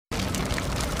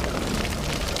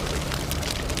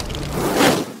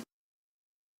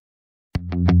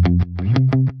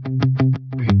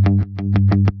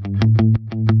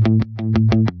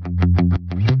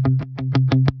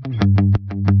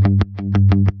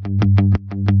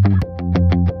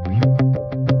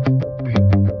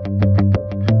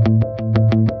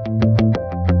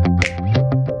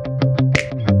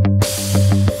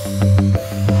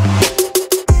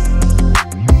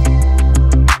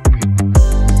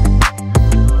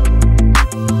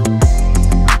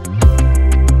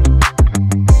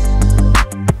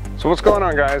what's going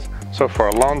on, guys? So for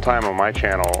a long time on my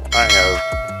channel, I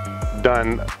have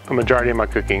done a majority of my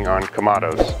cooking on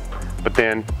Kamados, but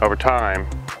then over time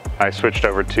I switched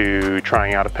over to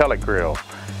trying out a pellet grill,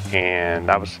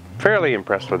 and I was fairly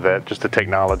impressed with that, just the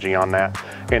technology on that.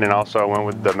 And then also I went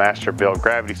with the master built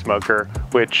gravity smoker,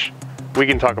 which we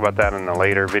can talk about that in a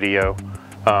later video,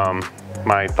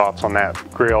 my thoughts on that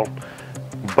grill.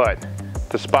 But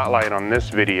the spotlight on this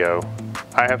video,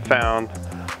 I have found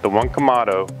the one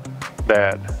Kamado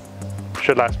that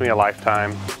should last me a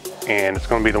lifetime, and it's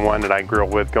going to be the one that I grill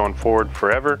with going forward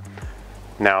forever.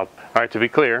 Now, alright, to be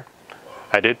clear,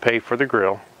 I did pay for the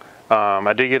grill.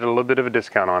 I did get a little bit of a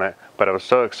discount on it, but I was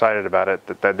so excited about it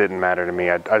that didn't matter to me.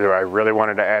 I really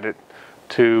wanted to add it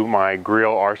to my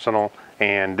grill arsenal,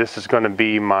 and this is going to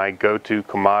be my go-to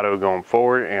Kamado going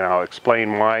forward, and I'll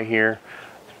explain why here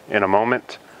in a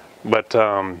moment. But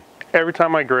every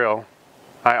time I grill,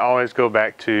 I always go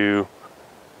back to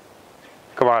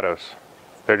Kamados.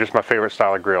 They're just my favorite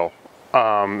style of grill,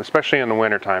 especially in the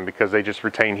winter time, because they just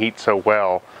retain heat so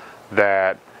well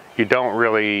that you don't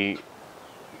really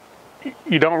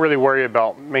worry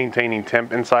about maintaining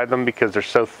temp inside them, because they're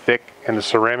so thick, and the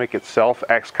ceramic itself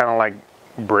acts kind of like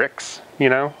bricks, you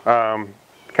know,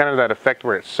 kind of that effect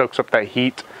where it soaks up that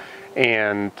heat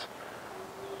and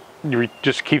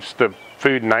just keeps the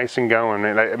food nice and going,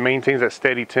 and it maintains that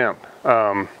steady temp.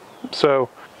 So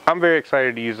I'm very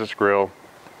excited to use this grill.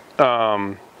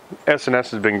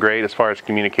 SNS has been great as far as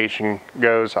communication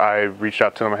goes. I reached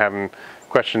out to them having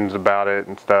questions about it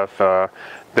and stuff.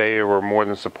 They were more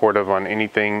than supportive on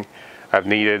anything I've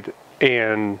needed,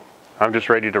 and I'm just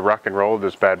ready to rock and roll with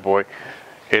this bad boy.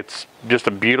 It's just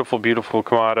a beautiful, beautiful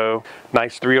Kamado.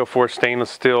 Nice 304 stainless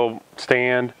steel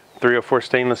stand, 304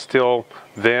 stainless steel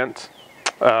vent,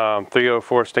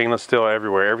 304 stainless steel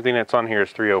everywhere. Everything that's on here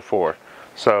is 304.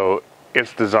 So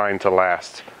it's designed to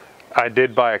last. I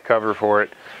did buy a cover for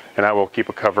it, and I will keep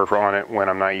a cover on it when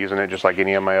I'm not using it, just like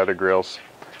any of my other grills.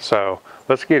 So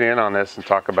let's get in on this and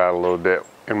talk about it a little bit,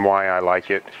 and why I like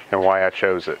it and why I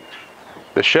chose it.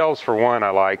 The shelves, for one, I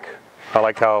like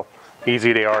how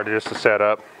easy they are just to set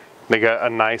up. They got a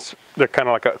nice, they're kind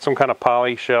of like some kind of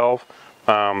poly shelf.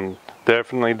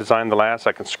 Definitely designed to last.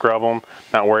 I can scrub them,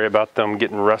 not worry about them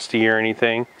getting rusty or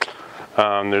anything.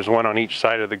 There's one on each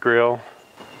side of the grill,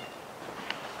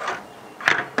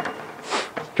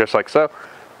 just like so.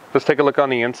 Let's take a look on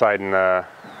the inside and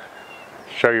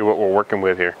show you what we're working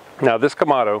with here. Now, this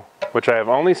Kamado, which I have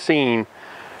only seen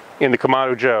in the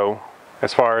Kamado Joe,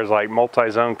 as far as like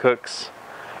multi-zone cooks,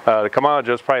 the Kamado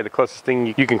Joe is probably the closest thing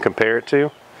you can compare it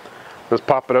to. Let's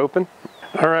pop it open.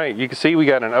 All right, you can see we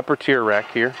got an upper tier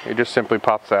rack here. It just simply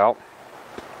pops out.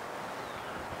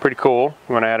 Pretty cool.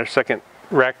 You want to add a second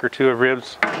rack or two of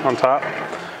ribs on top.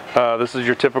 This is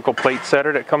your typical plate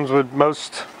setter that comes with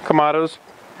most Kamados,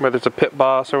 whether it's a Pit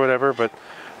Boss or whatever, but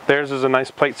theirs is a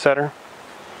nice plate setter.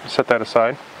 Set that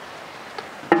aside.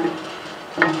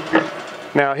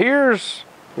 Now here's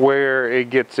where it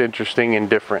gets interesting and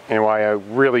different, and why I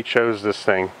really chose this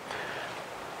thing.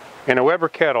 In a Weber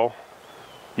kettle,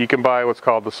 you can buy what's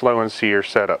called the slow and sear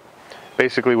setup.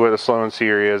 Basically what a slow and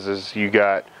sear is you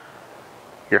got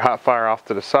your hot fire off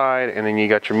to the side, and then you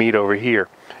got your meat over here.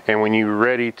 And when you're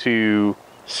ready to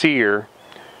sear,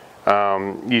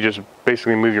 you just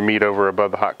basically move your meat over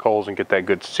above the hot coals and get that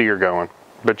good sear going.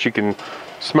 But you can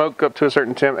smoke up to a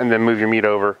certain temp and then move your meat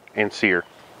over and sear.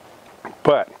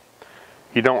 But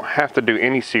you don't have to do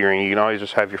any searing. You can always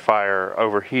just have your fire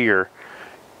over here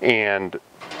and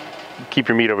keep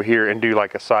your meat over here and do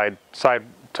like a side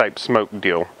type smoke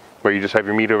deal, where you just have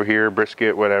your meat over here,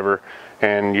 brisket, whatever,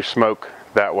 and you smoke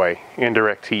that way,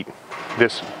 indirect heat.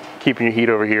 This keeping your heat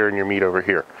over here and your meat over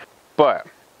here. But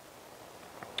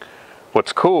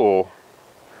what's cool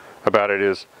about it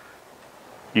is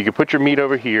you can put your meat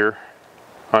over here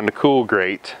on the cool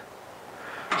grate,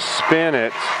 spin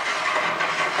it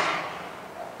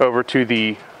over to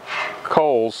the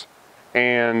coals,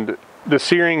 and the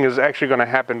searing is actually going to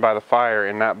happen by the fire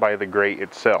and not by the grate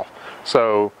itself.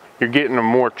 So you're getting a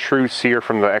more true sear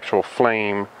from the actual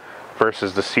flame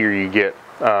versus the sear you get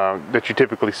that you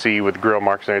typically see with grill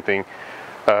marks and everything.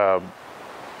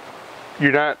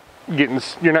 You're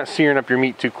not searing up your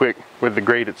meat too quick with the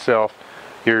grate itself.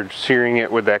 You're searing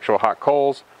it with the actual hot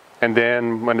coals, and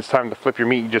then when it's time to flip your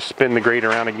meat, you just spin the grate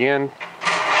around again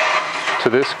to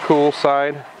this cool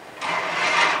side,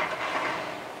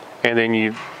 and then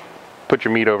you put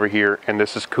your meat over here, and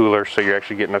this is cooler, so you're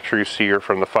actually getting a true sear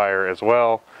from the fire as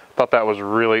well. Thought that was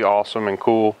really awesome and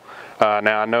cool.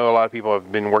 Now I know a lot of people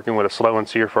have been working with a slow and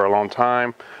sear for a long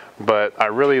time, but I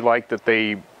really like that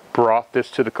they brought this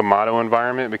to the Kamado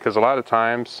environment, because a lot of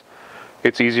times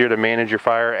It's easier to manage your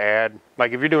fire, add,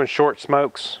 like if you're doing short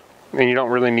smokes and you don't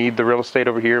really need the real estate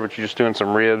over here, but you're just doing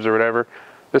some ribs or whatever,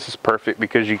 this is perfect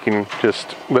because you can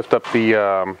just lift up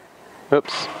the,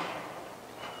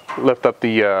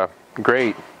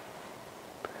 grate,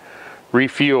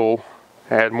 refuel,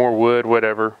 add more wood,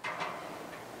 whatever,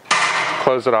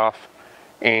 close it off,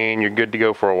 and you're good to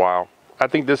go for a while. I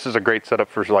think this is a great setup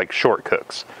for like short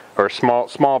cooks or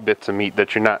small bits of meat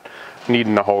that you're not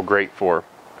needing the whole grate for.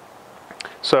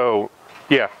 So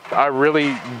yeah, I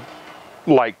really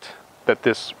liked that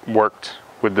this worked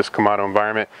with this Kamado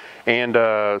environment. And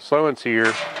Sloan's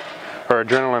here, or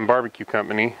Adrenaline Barbecue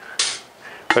Company,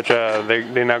 which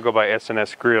they now go by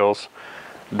SNS grills.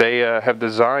 They have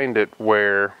designed it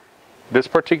where this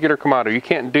particular Kamado, you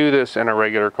can't do this in a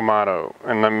regular Kamado,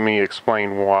 and let me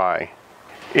explain why.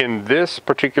 In this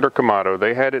particular Kamado,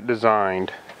 they had it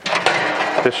designed,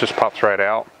 this just pops right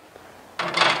out,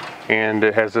 and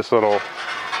it has this little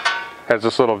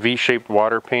V-shaped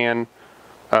water pan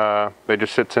that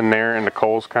just sits in there, and the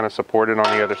coals kind of supported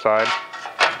on the other side.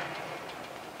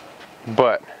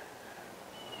 But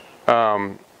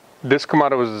this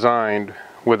Kamado was designed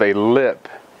with a lip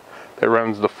that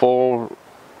runs the full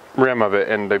rim of it,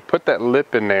 and they put that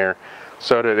lip in there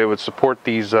so that it would support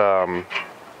these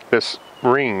this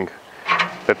ring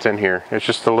that's in here. It's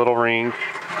just a little ring,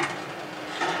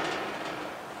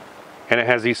 and it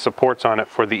has these supports on it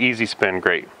for the easy spin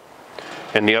grate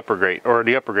and the upper grate, or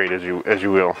the upper grate as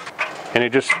you will, and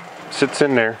it just sits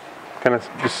in there, kind of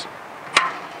just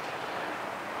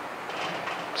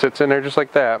sits in there just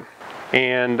like that.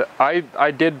 And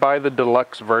I did buy the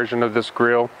deluxe version of this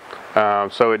grill,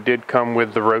 so it did come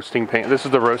with the roasting pan. This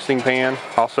is the roasting pan,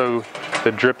 also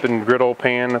the drip and griddle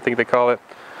pan, I think they call it,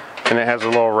 and it has a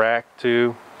little rack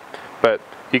too. But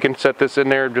you can set this in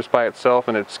there just by itself,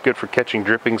 and it's good for catching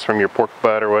drippings from your pork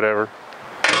butt or whatever.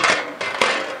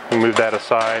 Move that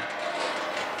aside,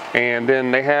 and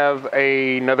then they have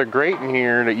another grate in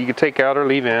here that you can take out or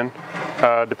leave in,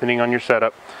 depending on your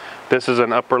setup. This is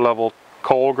an upper level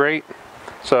coal grate,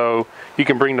 so you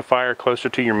can bring the fire closer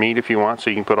to your meat if you want, so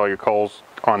you can put all your coals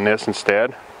on this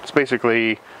instead. It's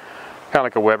basically kind of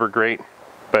like a Weber grate,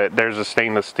 but there's a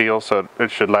stainless steel, so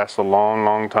it should last a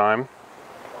long time.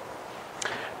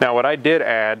 Now what I did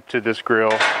add to this grill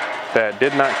that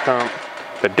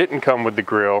didn't come with the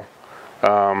grill,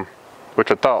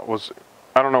 which I thought was,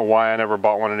 I don't know why I never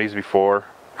bought one of these before,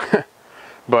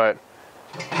 but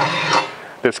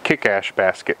this kick ash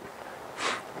basket.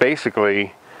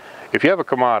 Basically, if you have a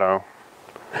Kamado,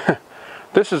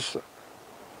 this is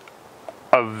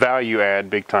a value add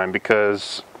big time,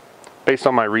 because based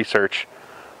on my research,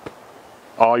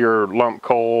 all your lump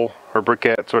coal or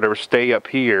briquettes, whatever, stay up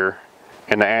here,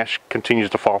 and the ash continues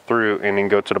to fall through and then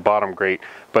go to the bottom grate.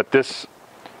 But this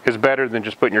is better than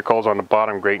just putting your coals on the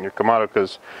bottom grate in your Kamado,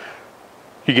 because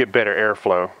you get better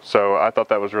airflow. So I thought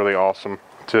that was really awesome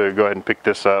to go ahead and pick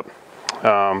this up.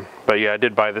 But yeah, I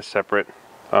did buy this separate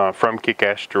from Kick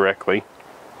Ash directly,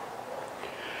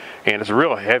 and it's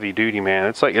real heavy duty, man.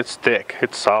 It's like, it's thick,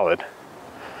 it's solid.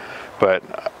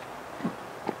 But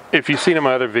if you've seen in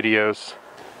my other videos,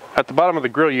 at the bottom of the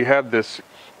grill you have this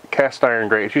cast iron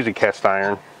grate. It's usually cast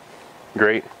iron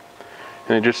grate,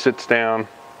 and it just sits down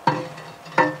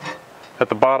at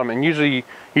the bottom, and usually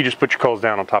you just put your coals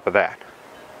down on top of that,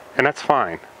 and that's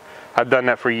fine. I've done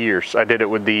that for years. I did it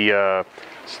with the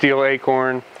steel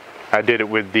acorn, I did it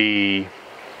with the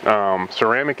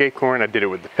ceramic acorn, I did it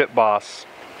with the Pit Boss,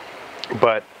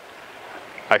 but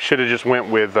I should have just went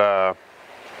with a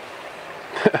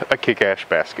kick ash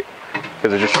basket,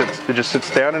 because it just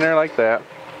sits down in there like that,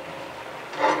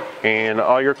 and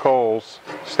all your coals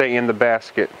stay in the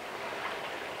basket,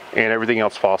 and everything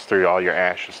else falls through, all your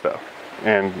ash and stuff.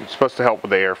 And it's supposed to help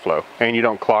with the airflow, and you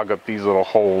don't clog up these little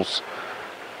holes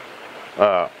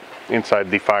inside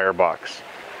the fire box,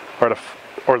 or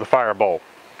the fire bowl,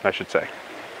 I should say.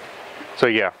 So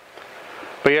yeah,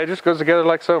 but yeah, it just goes together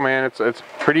like so, man. It's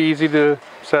pretty easy to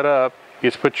set up. You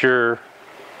just put your,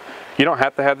 you don't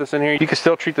have to have this in here. You can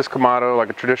still treat this Kamado like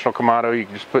a traditional Kamado. You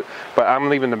can just put, but I'm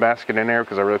leaving the basket in there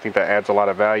because I really think that adds a lot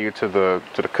of value to the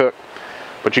cook.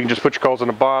 But you can just put your coals on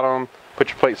the bottom, put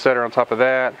your plate setter on top of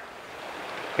that,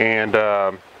 and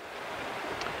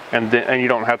you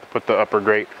don't have to put the upper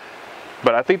grate.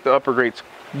 But I think the upper grate's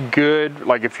good,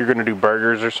 like if you're going to do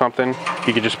burgers or something,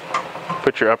 you can just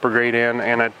put your upper grate in.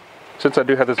 And since I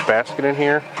do have this basket in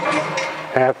here,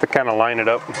 I have to kind of line it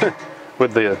up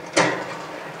with the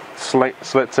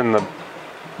slits in the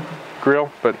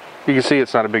grill, but you can see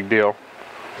it's not a big deal.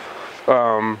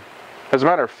 As a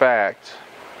matter of fact,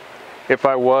 if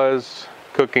I was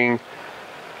cooking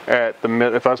at the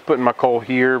mid. If I was putting my coal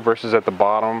here versus at the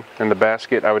bottom in the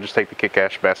basket, I would just take the kick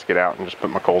ash basket out and just put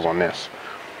my coals on this.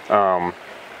 But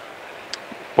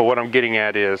what I'm getting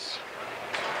at is,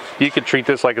 you could treat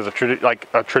this like as a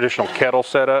traditional kettle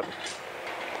setup.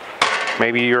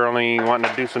 Maybe you're only wanting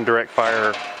to do some direct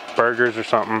fire burgers or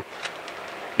something.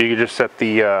 You could just set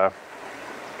the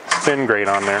spin grate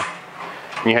on there,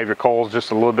 and you have your coals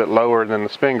just a little bit lower than the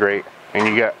spin grate, and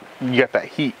you got that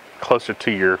heat closer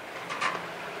to your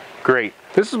grate.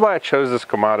 This is why I chose this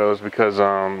Kamado, is because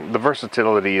the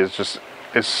versatility is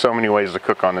so many ways to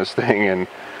cook on this thing, and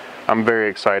I'm very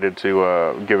excited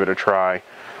to give it a try.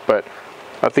 But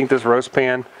I think this roast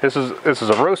pan, this is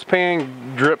a roast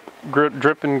pan, drip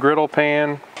and griddle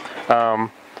pan.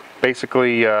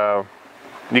 Basically,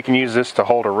 you can use this to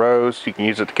hold a roast. You can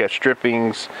use it to catch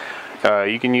drippings.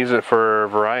 You can use it for a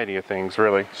variety of things,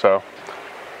 really. So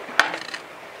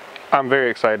I'm very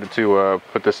excited to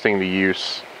put this thing to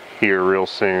use here real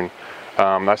soon.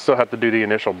 I still have to do the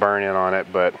initial burn in on it,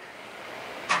 but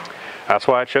that's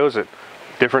why I chose it.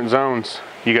 Different zones.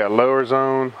 You got lower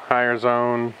zone, higher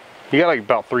zone. You got like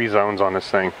about 3 zones on this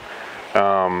thing.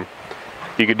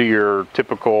 You could do your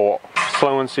typical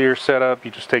slow and sear setup.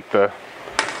 You just take the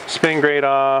spin grate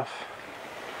off.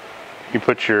 You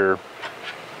put your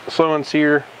slow and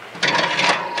sear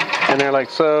in there like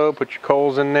so. Put your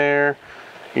coals in there.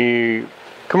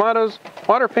 Kamado's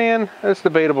water pan, it's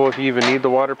debatable if you even need the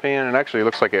water pan, and actually it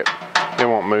looks like it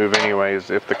won't move anyways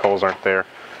if the coals aren't there.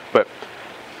 But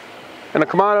in a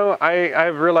Kamado,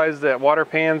 I've realized that water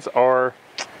pans are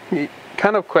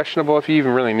kind of questionable if you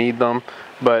even really need them.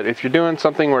 But if you're doing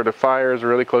something where the fire is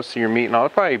really close to your meat and all,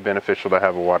 it's probably beneficial to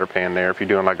have a water pan there. If you're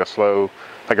doing like a slow,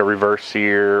 like a reverse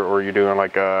sear, or you're doing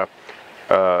like a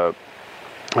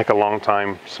long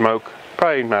time smoke,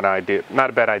 probably not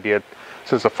a bad idea.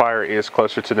 Since the fire is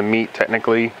closer to the meat,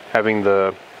 technically, having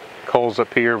the coals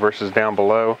up here versus down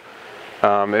below,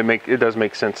 it does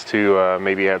make sense to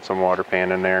maybe add some water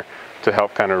pan in there to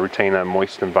help kind of retain a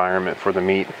moist environment for the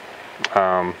meat.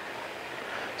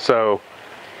 So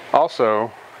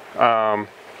also,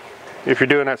 if you're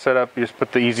doing that setup, you just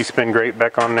put the easy spin grate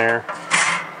back on there,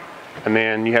 and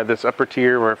then you have this upper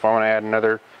tier where if I want to add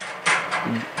another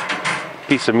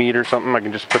piece of meat or something, I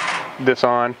can just put this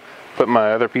on, put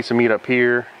my other piece of meat up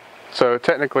here. So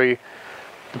technically,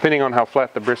 depending on how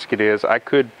flat the brisket is, I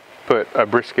could put a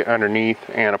brisket underneath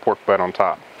and a pork butt on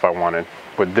top if I wanted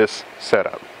with this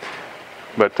setup.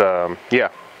 But yeah,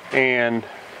 and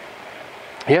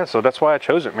yeah, so that's why I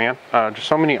chose it, man. Just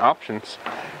so many options.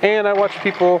 And I watch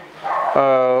people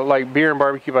like Beer and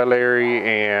Barbecue by Larry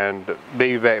and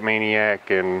Baby Back Maniac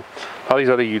and all these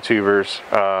other YouTubers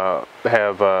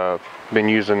have been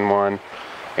using one,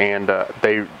 and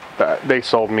they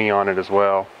sold me on it as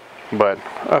well. But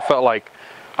I felt like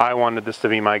I wanted this to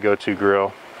be my go-to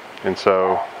grill, and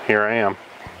so here I am.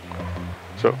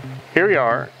 So here we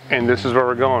are, and this is where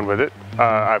we're going with it.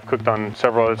 I've cooked on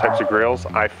several other types of grills.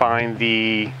 I find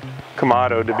the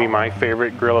Kamado to be my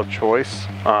favorite grill of choice.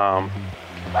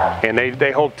 And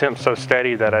they hold temp so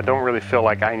steady that I don't really feel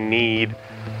like I need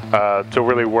to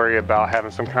really worry about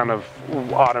having some kind of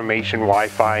automation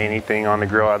Wi-Fi anything on the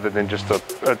grill other than just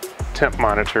a temp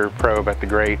monitor probe at the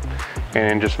grate,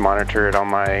 and just monitor it on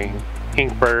my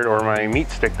Inkbird or my meat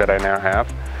stick that I now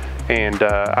have. And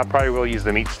I probably will use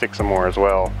the meat stick some more as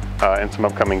well in some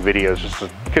upcoming videos,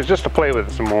 just to play with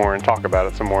it some more and talk about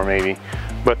it some more maybe.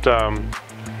 But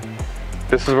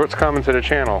this is what's coming to the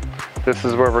channel. This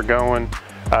is where we're going.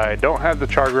 I don't have the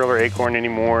char grill or Acorn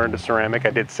anymore, the ceramic. I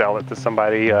did sell it to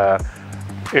somebody.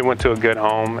 It went to a good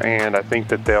home, and I think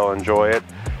that they'll enjoy it.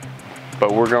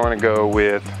 But we're going to go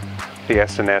with the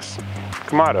SNS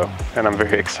Kamado, and I'm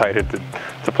very excited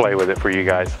to play with it for you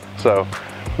guys. So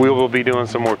we will be doing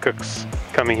some more cooks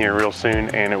coming here real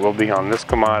soon, and it will be on this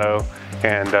Kamado,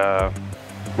 and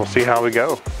we'll see how we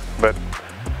go. But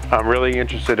I'm really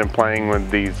interested in playing with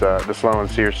these the slow and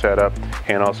sear setup,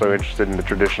 and also interested in the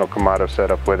traditional Kamado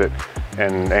setup with it,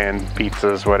 and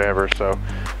pizzas, whatever. So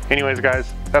anyways,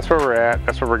 guys, that's where we're at.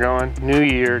 That's where we're going. New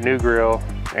year, new grill,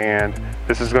 and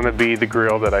this is going to be the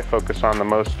grill that I focus on the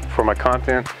most for my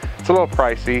content. It's a little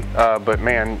pricey, but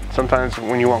man, sometimes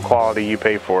when you want quality, you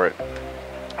pay for it.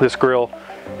 This grill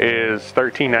is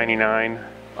 $13.99,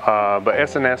 but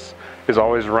SNS is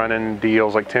always running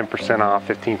deals like 10% off,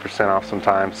 15% off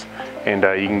sometimes, and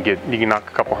you can knock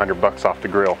a couple $100 off the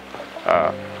grill.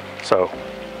 So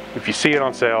if you see it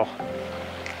on sale,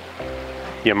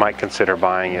 you might consider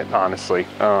buying it, honestly.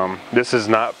 This is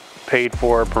not paid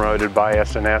for or promoted by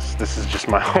SNS. This is just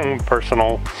my own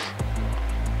personal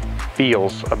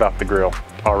feels about the grill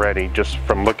already, just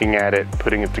from looking at it,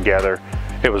 putting it together,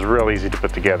 it was real easy to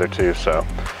put together too. So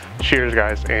cheers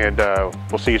guys, and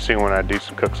we'll see you soon when I do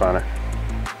some cooks on it.